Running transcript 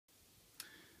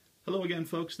Hello again,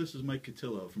 folks. This is Mike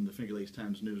Cotillo from the Finger Lakes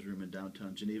Times newsroom in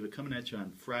downtown Geneva, coming at you on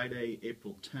Friday,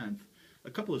 April 10th. A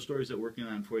couple of stories that we're working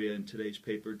on for you in today's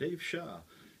paper. Dave Shaw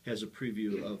has a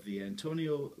preview of the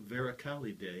Antonio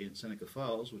Veracali Day in Seneca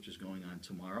Falls, which is going on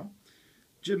tomorrow.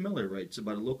 Jim Miller writes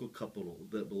about a local couple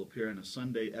that will appear on a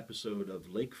Sunday episode of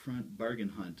Lakefront Bargain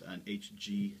Hunt on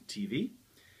HGTV.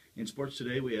 In sports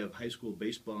today, we have high school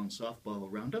baseball and softball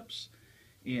roundups.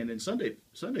 And in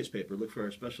Sunday's paper, look for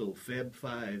our special Fab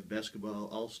 5 Basketball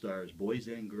All-Stars boys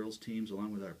and girls teams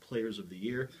along with our Players of the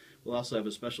Year. We'll also have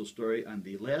a special story on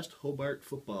the last Hobart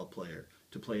football player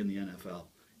to play in the NFL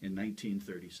in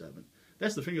 1937.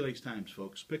 That's the Finger Lakes Times,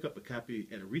 folks. Pick up a copy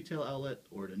at a retail outlet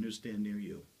or at a newsstand near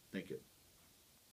you. Thank you.